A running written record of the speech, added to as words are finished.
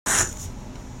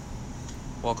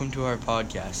Welcome to our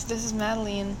podcast. This is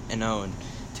Madeline. And Owen.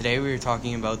 Today we are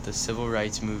talking about the civil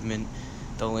rights movement,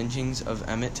 the lynchings of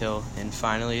Emmett Till, and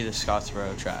finally the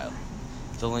Scottsboro trial.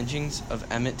 The lynchings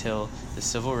of Emmett Till, the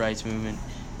civil rights movement,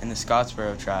 and the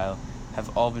Scottsboro trial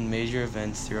have all been major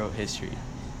events throughout history.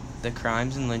 The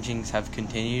crimes and lynchings have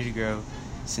continued to grow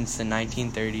since the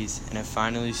 1930s and have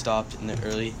finally stopped in the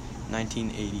early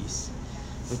 1980s.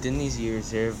 Within these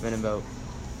years, there have been about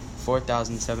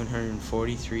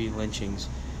 4,743 lynchings,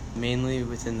 mainly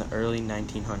within the early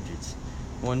 1900s.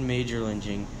 One major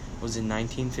lynching was in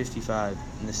 1955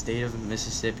 in the state of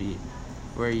Mississippi,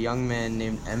 where a young man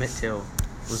named Emmett Till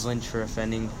was lynched for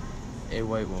offending a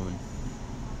white woman.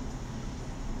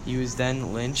 He was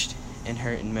then lynched and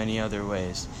hurt in many other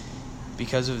ways.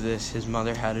 Because of this, his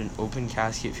mother had an open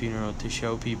casket funeral to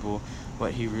show people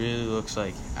what he really looks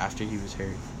like after he was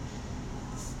hurt.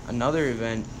 Another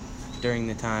event during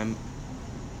the time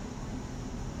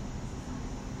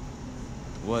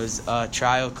was a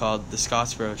trial called the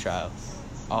Scottsboro trial.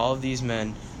 All of these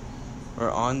men were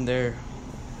on their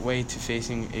way to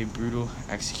facing a brutal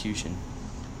execution.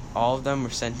 All of them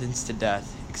were sentenced to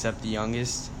death except the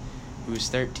youngest, who was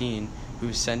 13, who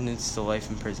was sentenced to life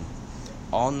in prison.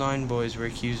 All 9 boys were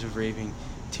accused of raping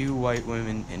 2 white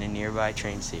women in a nearby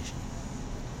train station,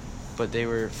 but they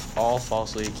were all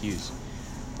falsely accused.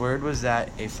 Word was that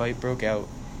a fight broke out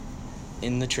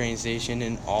in the train station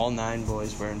and all 9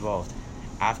 boys were involved.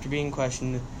 After being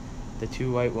questioned, the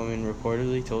 2 white women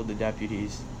reportedly told the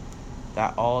deputies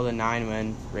that all the 9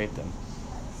 men raped them.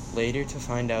 Later to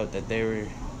find out that there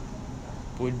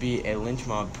would be a lynch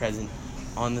mob present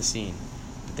on the scene.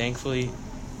 But thankfully,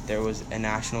 there was a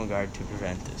National Guard to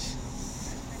prevent this.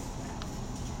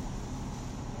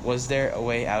 Was there a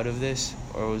way out of this,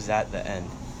 or was that the end?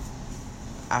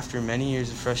 After many years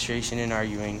of frustration and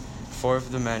arguing, 4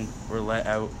 of the men were let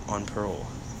out on parole.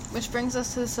 Which brings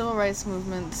us to the Civil Rights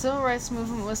Movement. The Civil Rights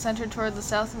Movement was centered toward the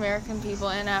South American people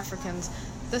and Africans.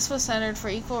 This was centered for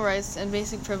equal rights and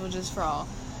basic privileges for all.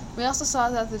 We also saw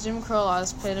that the Jim Crow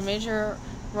laws played a major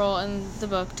role in the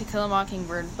book To Kill a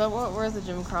Mockingbird. But what were the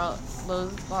Jim Crow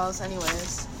laws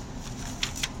anyways?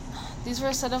 These were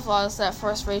a set of laws that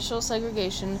forced racial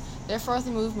segregation. Therefore,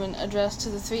 the movement addressed to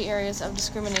the 3 areas of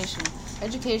discrimination: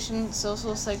 education,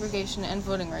 social segregation, and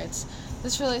voting rights.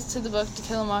 This relates to the book To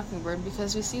Kill a Mockingbird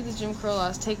because we see the Jim Crow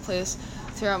laws take place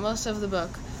throughout most of the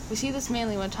book. We see this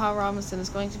mainly when Tom Robinson is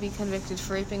going to be convicted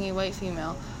for raping a white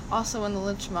female, also when the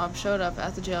lynch mob showed up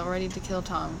at the jail ready to kill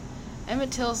Tom.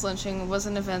 Emmett Till's lynching was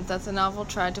an event that the novel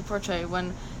tried to portray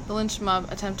when the lynch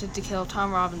mob attempted to kill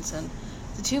Tom Robinson.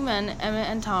 The 2 men, Emmett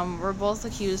and Tom, were both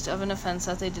accused of an offense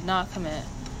that they did not commit.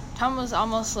 Tom was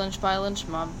almost lynched by a lynch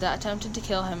mob that attempted to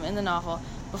kill him in the novel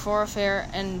before a fair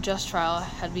and just trial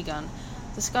had begun.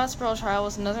 The Scottsboro trial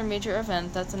was another major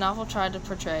event that the novel tried to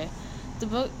portray.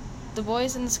 The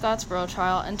boys in the Scottsboro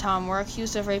trial and Tom were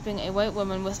accused of raping a white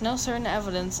woman with no certain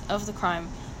evidence of the crime.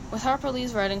 With Harper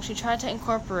Lee's writing, she tried to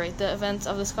incorporate the events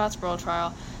of the Scottsboro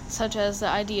trial, such as the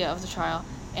idea of the trial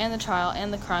and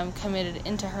the crime committed,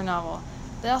 into her novel.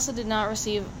 They also did not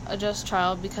receive a just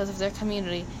trial because of their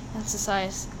community and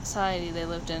society they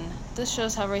lived in. This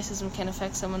shows how racism can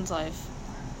affect someone's life.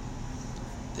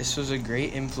 This was a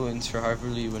great influence for Harper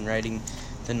Lee when writing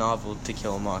the novel To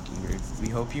Kill a Mockingbird. We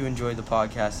hope you enjoyed the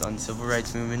podcast on civil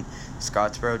rights movement,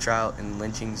 Scottsboro trial, and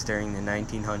lynchings during the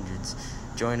 1900s.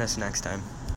 Join us next time.